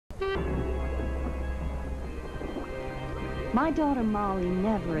My daughter Molly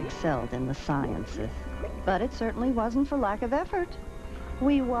never excelled in the sciences, but it certainly wasn't for lack of effort.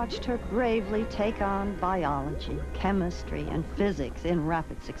 We watched her bravely take on biology, chemistry, and physics in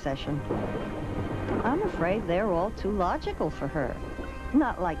rapid succession. I'm afraid they're all too logical for her.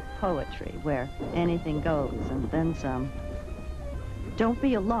 Not like poetry, where anything goes and then some. Don't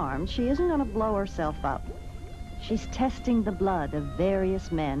be alarmed. She isn't going to blow herself up. She's testing the blood of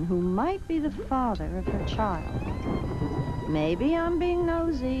various men who might be the father of her child. Maybe I'm being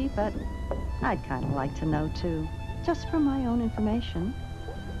nosy, but I'd kind of like to know, too, just for my own information.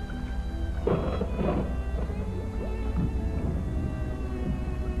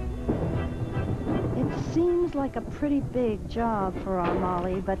 It seems like a pretty big job for our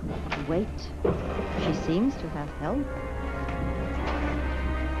Molly, but wait, she seems to have help.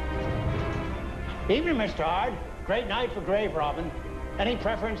 Evening, Miss Dodd. Great night for grave robbing. Any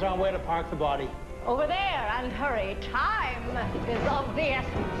preference on where to park the body? Over there, and hurry. Time is of the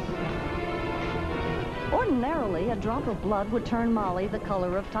essence. Ordinarily, a drop of blood would turn Molly the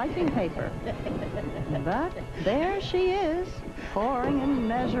color of typing paper. But there she is, pouring and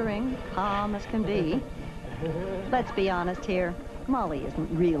measuring, calm as can be. Let's be honest here. Molly isn't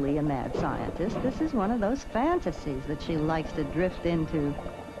really a mad scientist. This is one of those fantasies that she likes to drift into.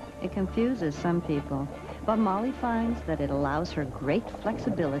 It confuses some people, but Molly finds that it allows her great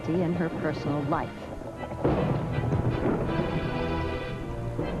flexibility in her personal life.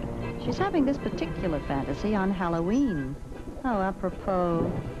 She's having this particular fantasy on Halloween. Oh,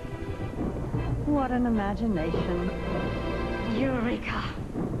 apropos. What an imagination. Eureka!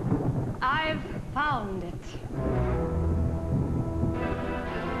 I've found it.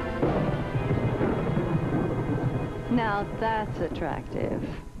 Now that's attractive.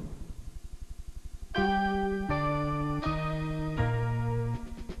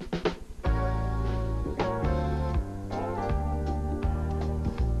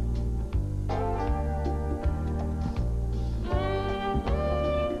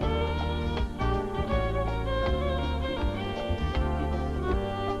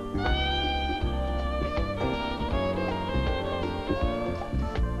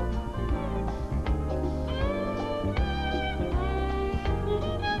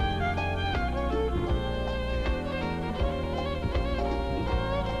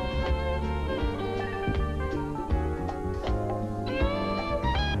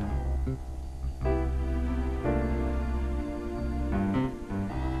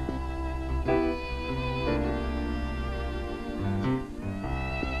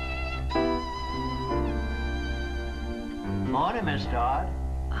 Morning, Miss Dodd.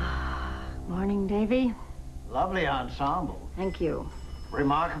 Morning, Davy. Lovely ensemble. Thank you.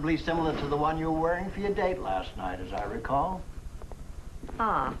 Remarkably similar to the one you were wearing for your date last night, as I recall.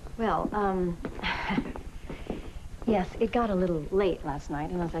 Well, yes, it got a little late last night,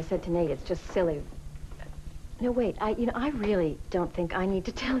 and as I said to Nate, it's just silly. No, wait, I really don't think I need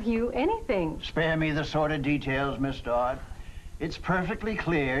to tell you anything. Spare me the sordid details, Miss Dodd. It's perfectly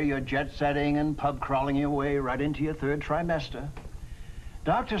clear you're jet-setting and pub-crawling your way right into your third trimester.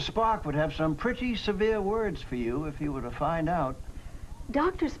 Dr. Spock would have some pretty severe words for you if he were to find out.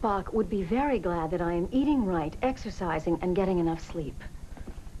 Dr. Spock would be very glad that I am eating right, exercising, and getting enough sleep.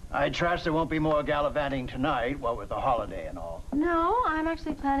 I trust there won't be more gallivanting tonight, what with the holiday and all. No, I'm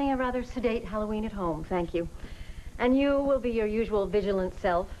actually planning a rather sedate Halloween at home, thank you. And you will be your usual vigilant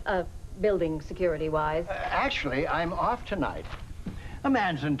self, building security-wise. Actually, I'm off tonight. A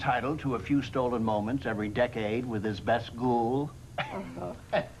man's entitled to a few stolen moments every decade with his best ghoul.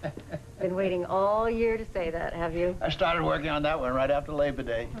 Been waiting all year to say that, have you? I started working on that one right after Labor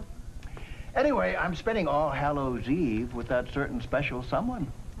Day. Anyway, I'm spending All Hallows Eve with that certain special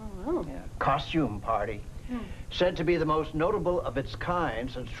someone. Oh. Yeah, costume party. Said to be the most notable of its kind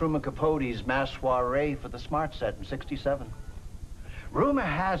since Truman Capote's mass soiree for the Smart Set in '67. Rumor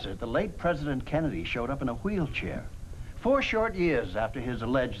has it the late President Kennedy showed up in a wheelchair 4 short years after his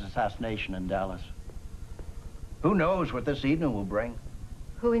alleged assassination in Dallas. Who knows what this evening will bring?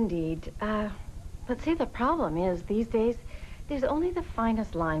 Who indeed? But see, the problem is, these days, there's only the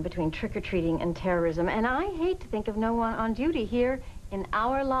finest line between trick-or-treating and terrorism, and I hate to think of no one on duty here in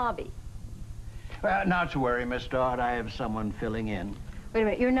our lobby. Not to worry, Miss Dodd. I have someone filling in. Wait a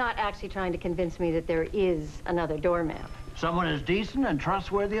minute, you're not actually trying to convince me that there is another doorman? Someone as decent and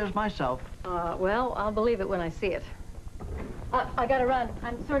trustworthy as myself. Well, I'll believe it when I see it. I gotta run.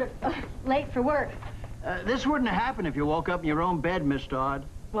 I'm sort of late for work. This wouldn't happen if you woke up in your own bed, Miss Dodd.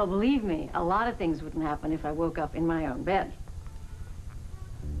 Well, believe me, a lot of things wouldn't happen if I woke up in my own bed.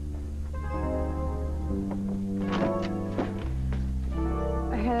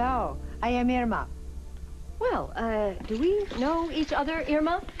 Hello, I am Irma. Well, do we know each other,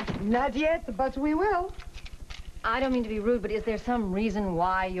 Irma? Not yet, but we will. I don't mean to be rude, but is there some reason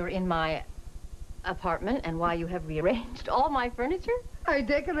why you're in my apartment and why you have rearranged all my furniture? I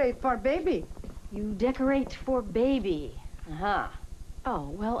decorate for baby. You decorate for baby. Uh-huh. Oh,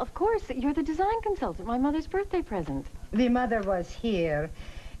 well, of course. You're the design consultant, my mother's birthday present. The mother was here.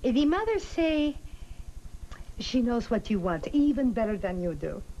 The mother say she knows what you want even better than you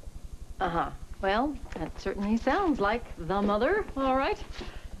do. Uh-huh. Well, that certainly sounds like the mother. All right.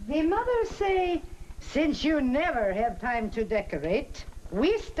 The mother say, since you never have time to decorate,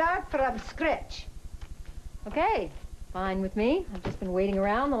 we start from scratch. Okay. Fine with me. I've just been waiting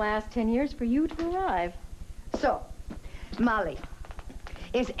around the last 10 years for you to arrive. So, Molly,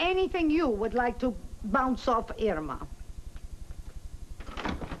 is anything you would like to bounce off Irma?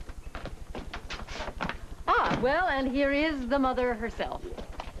 Ah, well, and here is the mother herself.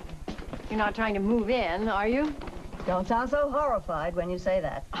 You're not trying to move in, are you? Don't sound so horrified when you say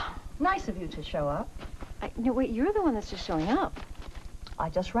that. Nice of you to show up. No, wait, you're the one that's just showing up. I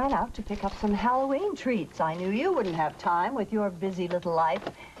just ran out to pick up some Halloween treats. I knew you wouldn't have time with your busy little life.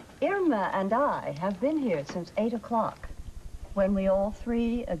 Irma and I have been here since 8 o'clock, when we all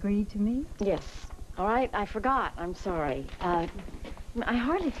three agreed to meet. Yes. All right, I forgot. I'm sorry. I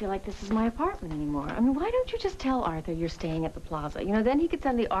hardly feel like this is my apartment anymore. I mean, why don't you just tell Arthur you're staying at the plaza? You know, then he could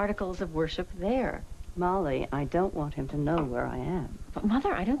send the articles of worship there. Molly, I don't want him to know where I am. But,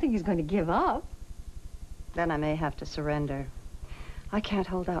 Mother, I don't think he's going to give up. Then I may have to surrender. I can't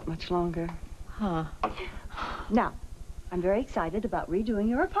hold out much longer. Huh. Now, I'm very excited about redoing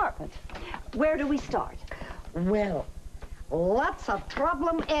your apartment. Where do we start? Well, lots of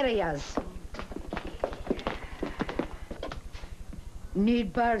problem areas.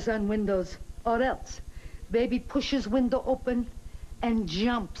 Need bars on windows, or else baby pushes window open and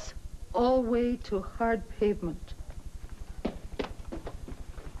jumps all way to hard pavement.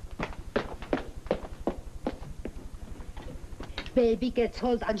 Baby gets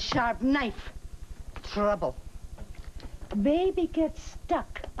hold on sharp knife. Trouble. Baby gets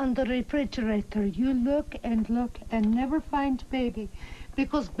stuck on the refrigerator. You look and never find baby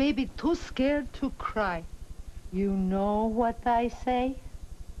because baby too scared to cry. You know what I say?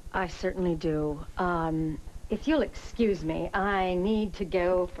 I certainly do. If you'll excuse me, I need to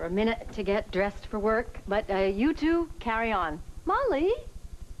go for a minute to get dressed for work. But you two, carry on. Molly,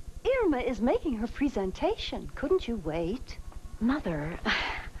 Irma is making her presentation. Couldn't you wait? Mother,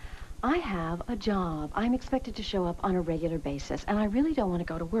 I have a job. I'm expected to show up on a regular basis, and I really don't want to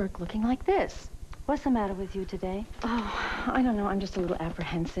go to work looking like this. What's the matter with you today? Oh, I don't know. I'm just a little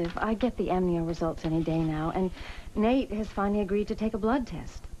apprehensive. I get the amnio results any day now, and Nate has finally agreed to take a blood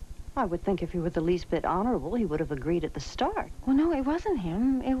test. I would think if you were the least bit honorable, he would have agreed at the start. Well, no, it wasn't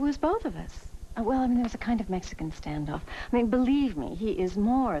him. It was both of us. Well, I mean, there was a kind of Mexican standoff. I mean, believe me, he is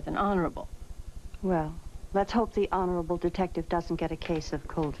more than honorable. Well, let's hope the honorable detective doesn't get a case of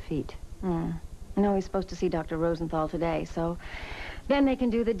cold feet. No, he's supposed to see Dr. Rosenthal today, so then they can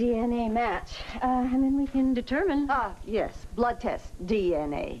do the DNA match. And then we can determine... Ah, yes, blood test,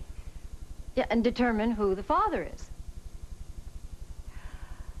 DNA. Yeah, and determine who the father is.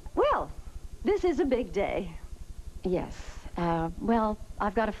 Well, this is a big day. Yes. Well,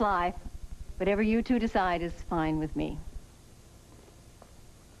 I've got to fly. Whatever you two decide is fine with me.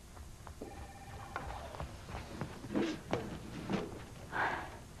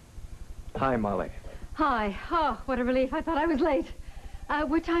 Hi, Molly. Hi. Oh, what a relief. I thought I was late.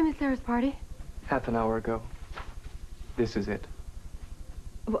 What time is Sarah's party? Half an hour ago. This is it.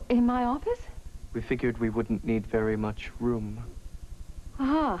 In my office? We figured we wouldn't need very much room.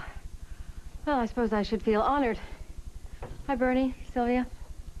 Ah. Well, I suppose I should feel honored. Hi, Bernie. Sylvia.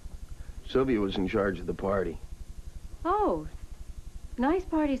 Sylvia was in charge of the party. Oh. Nice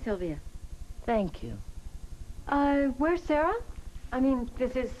party, Sylvia. Thank you. Where's Sarah? I mean,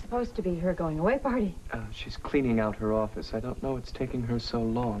 this is supposed to be her going-away party. She's cleaning out her office. I don't know what's taking her so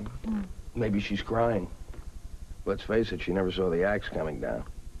long. Maybe she's crying. Let's face it, she never saw the axe coming down.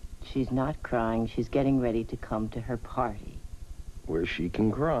 She's not crying. She's getting ready to come to her party. Where she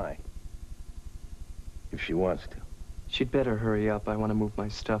can cry. If she wants to. She'd better hurry up. I want to move my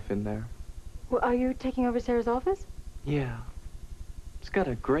stuff in there. Well, are you taking over Sarah's office? Yeah. It's got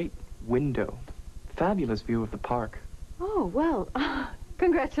a great window. Fabulous view of the park. Oh, well,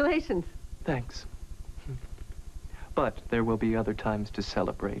 congratulations. Thanks. But there will be other times to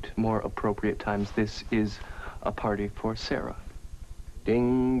celebrate, more appropriate times. This is a party for Sarah.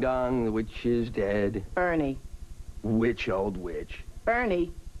 Ding dong, the witch is dead. Bernie. Witch, old witch.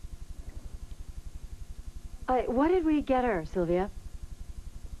 Bernie. What did we get her, Sylvia?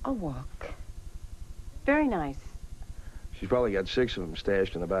 A walk. Very nice. She's probably got 6 of them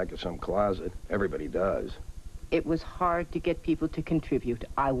stashed in the back of some closet. Everybody does. It was hard to get people to contribute.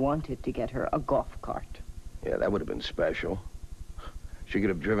 I wanted to get her a golf cart. Yeah, that would have been special. She could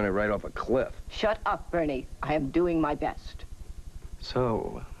have driven it right off a cliff. Shut up, Bernie. I am doing my best.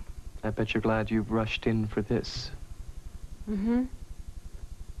 So, I bet you're glad you've rushed in for this. Mm-hmm.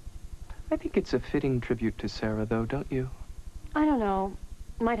 I think it's a fitting tribute to Sarah, though, don't you? I don't know.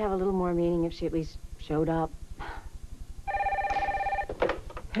 Might have a little more meaning if she at least showed up.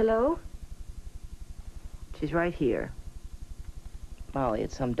 Hello? She's right here. Molly,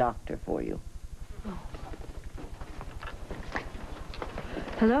 it's some doctor for you.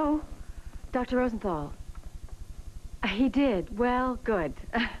 Hello? Dr. Rosenthal. He did. Well, good.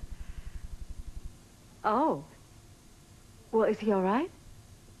 Oh. Well, is he all right?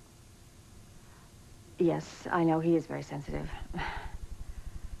 Yes, I know. He is very sensitive.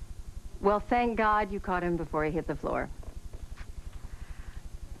 Well, thank God you caught him before he hit the floor.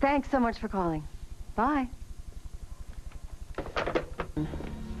 Thanks so much for calling. Bye.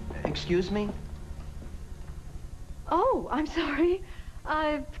 Excuse me? Oh, I'm sorry.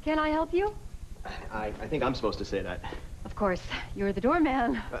 Can I help you? I think I'm supposed to say that. Of course. You're the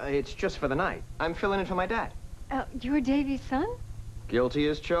doorman. It's just for the night. I'm filling in for my dad. You're Davy's son? Guilty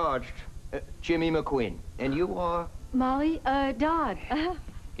as charged. Jimmy McQueen. And you are? Molly, Dodd.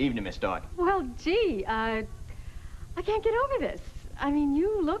 Evening, Miss Dodd. Well, gee, I can't get over this. I mean,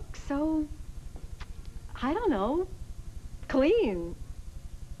 you look so, I don't know, clean.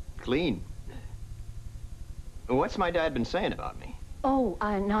 Clean. What's my dad been saying about me? Oh,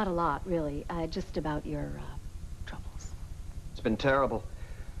 not a lot, really. Just about your, troubles. It's been terrible.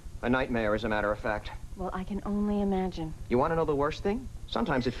 A nightmare, as a matter of fact. Well, I can only imagine. You want to know the worst thing?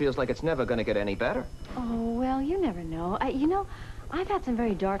 Sometimes it feels like it's never going to get any better. Oh, well, you never know. You know, I've had some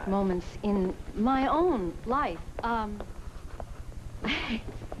very dark moments in my own life.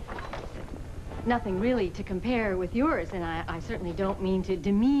 Nothing really to compare with yours, and I certainly don't mean to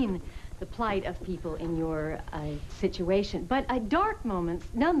demean the plight of people in your situation, but dark moments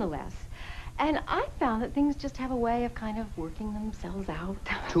nonetheless. And I found that things just have a way of kind of working themselves out.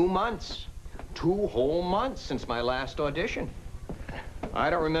 2 months. 2 whole months since my last audition. I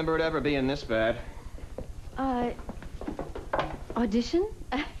don't remember it ever being this bad. Audition?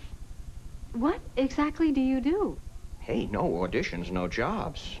 What exactly do you do? Hey, no auditions, no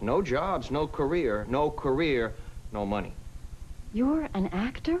jobs. No jobs, no career. No career, no money. You're an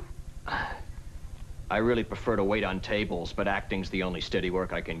actor? I really prefer to wait on tables, but acting's the only steady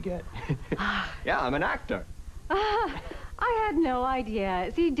work I can get. Yeah, I'm an actor. I had no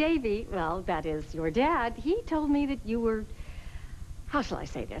idea. See, Davy, well, that is your dad, he told me that you were, how shall I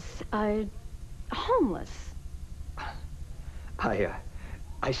say this, homeless.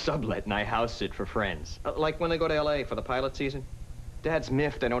 I sublet and I house sit for friends. Like when they go to L.A. for the pilot season. Dad's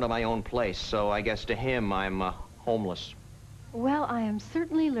miffed I don't have my own place, so I guess to him I'm, homeless. Well, I am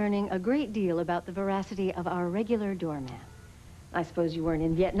certainly learning a great deal about the veracity of our regular doorman. I suppose you weren't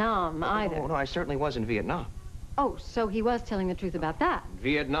in Vietnam either. Oh, no, I certainly was in Vietnam. Oh, so he was telling the truth about that.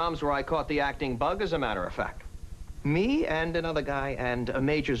 Vietnam's where I caught the acting bug, as a matter of fact. Me and another guy and a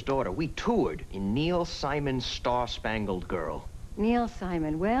major's daughter, we toured in Neil Simon's Star-Spangled Girl. Neil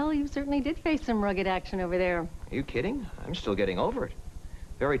Simon, well, you certainly did face some rugged action over there. Are you kidding? I'm still getting over it.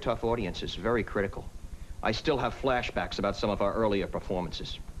 Very tough audiences, very critical. I still have flashbacks about some of our earlier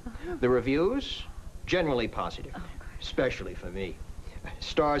performances. The reviews, generally positive, especially for me.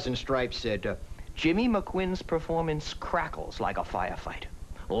 Stars and Stripes said, Jimmy McQueen's performance crackles like a firefight,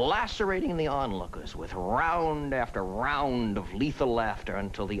 lacerating the onlookers with round after round of lethal laughter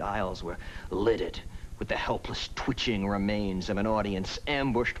until the aisles were lidded with the helpless twitching remains of an audience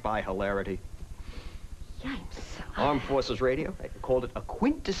ambushed by hilarity. Yikes. Armed Forces Radio called it a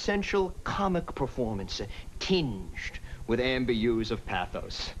quintessential comic performance, tinged with amber hues of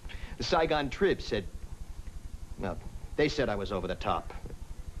pathos. The Saigon Trib said, well, they said I was over the top.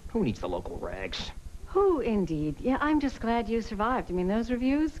 Who needs the local rags? Who, indeed? Yeah, I'm just glad you survived. I mean, those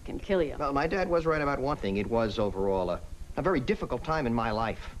reviews can kill you. Well, my dad was right about one thing. It was, overall, a very difficult time in my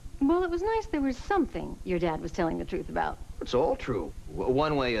life. Well, it was nice there was something your dad was telling the truth about. It's all true,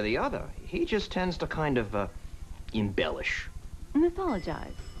 one way or the other. He just tends to kind of, embellish.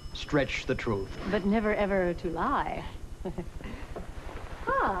 Mythologize. Stretch the truth. But never ever to lie.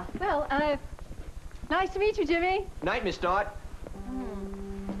 Well, nice to meet you, Jimmy. Night, Miss Dodd.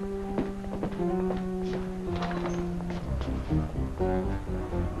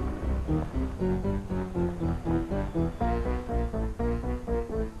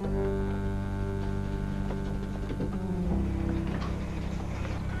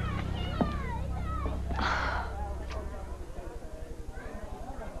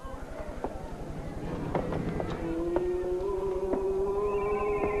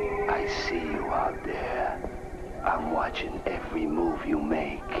 move you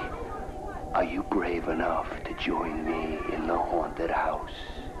make, are you brave enough to join me in the haunted house?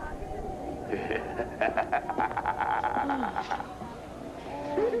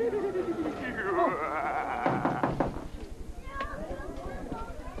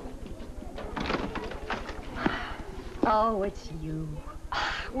 Oh, it's you.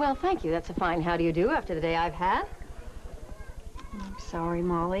 Well, thank you. That's a fine how do you do after the day I've had. I'm sorry,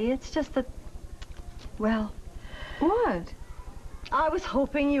 Molly. It's just that, well... What? I was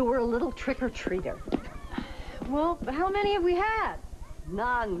hoping you were a little trick-or-treater. Well, how many have we had?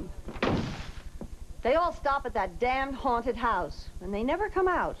 None. They all stop at that damned haunted house, and they never come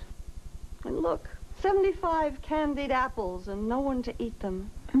out. And look, 75 candied apples and no one to eat them.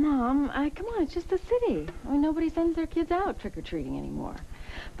 Mom, come on, it's just the city. I mean, nobody sends their kids out trick-or-treating anymore.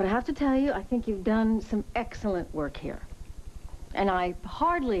 But I have to tell you, I think you've done some excellent work here. And I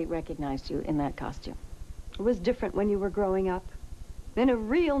hardly recognized you in that costume. It was different when you were growing up. In a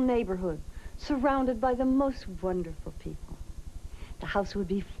real neighborhood, surrounded by the most wonderful people. The house would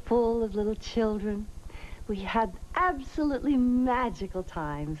be full of little children. We had absolutely magical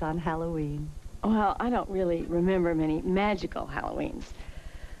times on Halloween. Well, I don't really remember many magical Halloweens.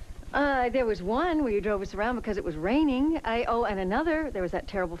 There was one where you drove us around because it was raining. Oh, and another, there was that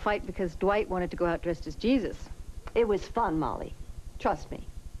terrible fight because Dwight wanted to go out dressed as Jesus. It was fun, Molly. Trust me.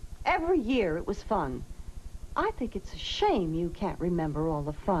 Every year it was fun. I think it's a shame you can't remember all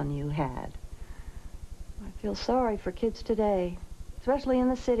the fun you had. I feel sorry for kids today, especially in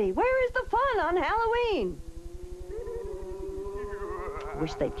the city. Where is the fun on Halloween?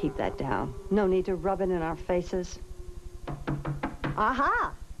 Wish they'd keep that down. No need to rub it in our faces.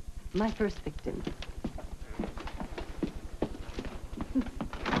 Aha! My first victim.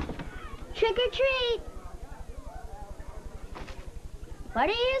 Trick or treat! What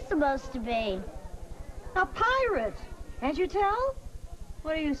are you supposed to be? A pirate! Can't you tell?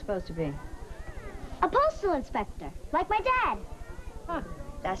 What are you supposed to be? A postal inspector, like my dad. Huh.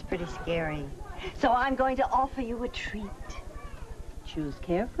 That's pretty scary. So I'm going to offer you a treat. Choose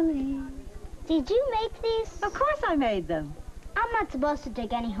carefully. Did you make these? Of course I made them. I'm not supposed to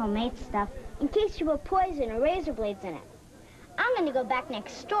take any homemade stuff in case you put poison or razor blades in it. I'm going to go back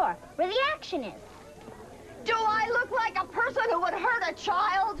next door where the action is. Do I look like a person who would hurt a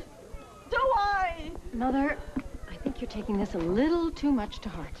child? Do I? Mother, I think you're taking this a little too much to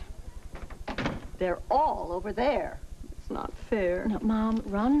heart. They're all over there. It's not fair. No, Mom,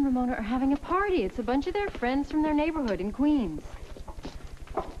 Ron and Ramona are having a party. It's a bunch of their friends from their neighborhood in Queens.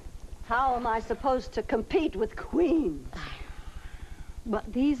 How am I supposed to compete with Queens?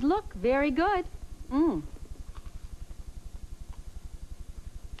 But these look very good.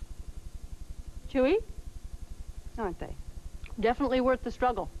 Chewy? Aren't they? Definitely worth the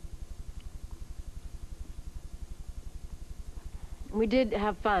struggle. We did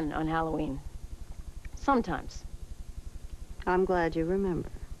have fun on Halloween. Sometimes. I'm glad you remember.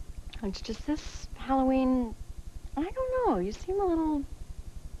 It's just this Halloween, I don't know, you seem a little...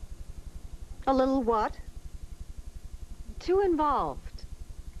 A little what? Too involved.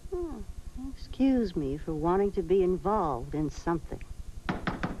 Oh, excuse me for wanting to be involved in something.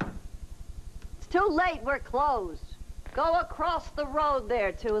 It's too late, we're closed. Go across the road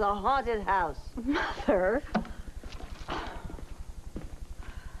there to the haunted house. Mother...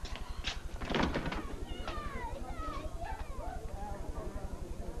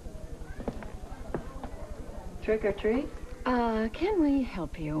 Trick or treat? Can we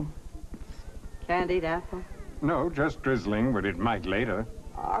help you? Candied apple? No, just drizzling, but it might later.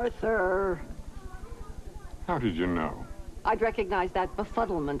 Arthur. How did you know? I'd recognize that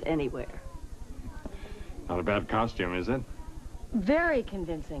befuddlement anywhere. Not a bad costume, is it? Very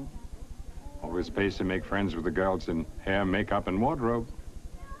convincing. Always pays to make friends with the girls in hair, makeup, and wardrobe.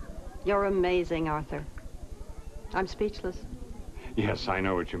 You're amazing, Arthur. I'm speechless. Yes, I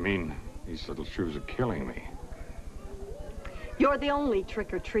know what you mean. These little shoes are killing me. You're the only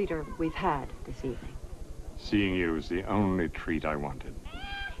trick-or-treater we've had this evening. Seeing you is the only treat I wanted.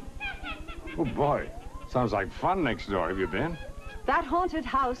 Oh, boy. Sounds like fun next door. Have you been? That haunted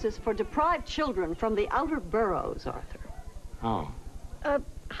house is for deprived children from the outer boroughs, Arthur. Oh. How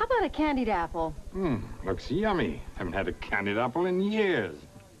about a candied apple? Looks yummy. Haven't had a candied apple in years.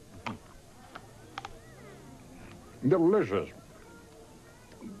 Delicious.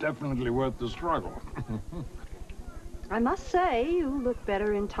 Definitely worth the struggle. I must say, you look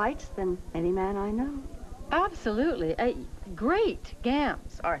better in tights than any man I know. Absolutely. Great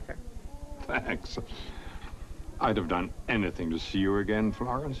gams, Arthur. Thanks. I'd have done anything to see you again,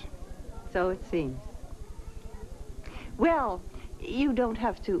 Florence. So it seems. Well, you don't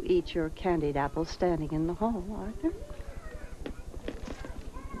have to eat your candied apple standing in the hall, Arthur.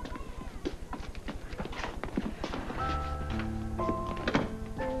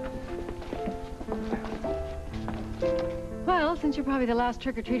 since you're probably the last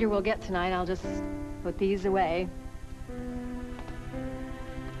trick-or-treater we'll get tonight, I'll just put these away.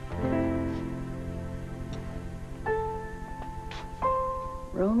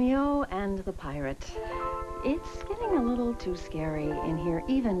 Romeo and the Pirate. It's getting a little too scary in here,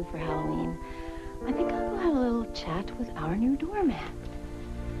 even for Halloween. I think I'll go have a little chat with our new doorman.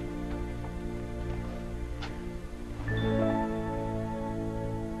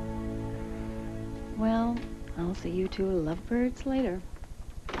 Well, I'll see you two lovebirds later.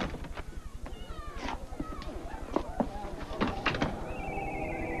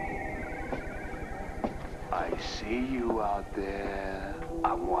 I see you out there.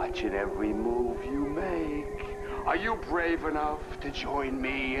 I'm watching every move you make. Are you brave enough to join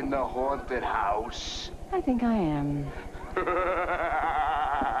me in the haunted house? I think I am.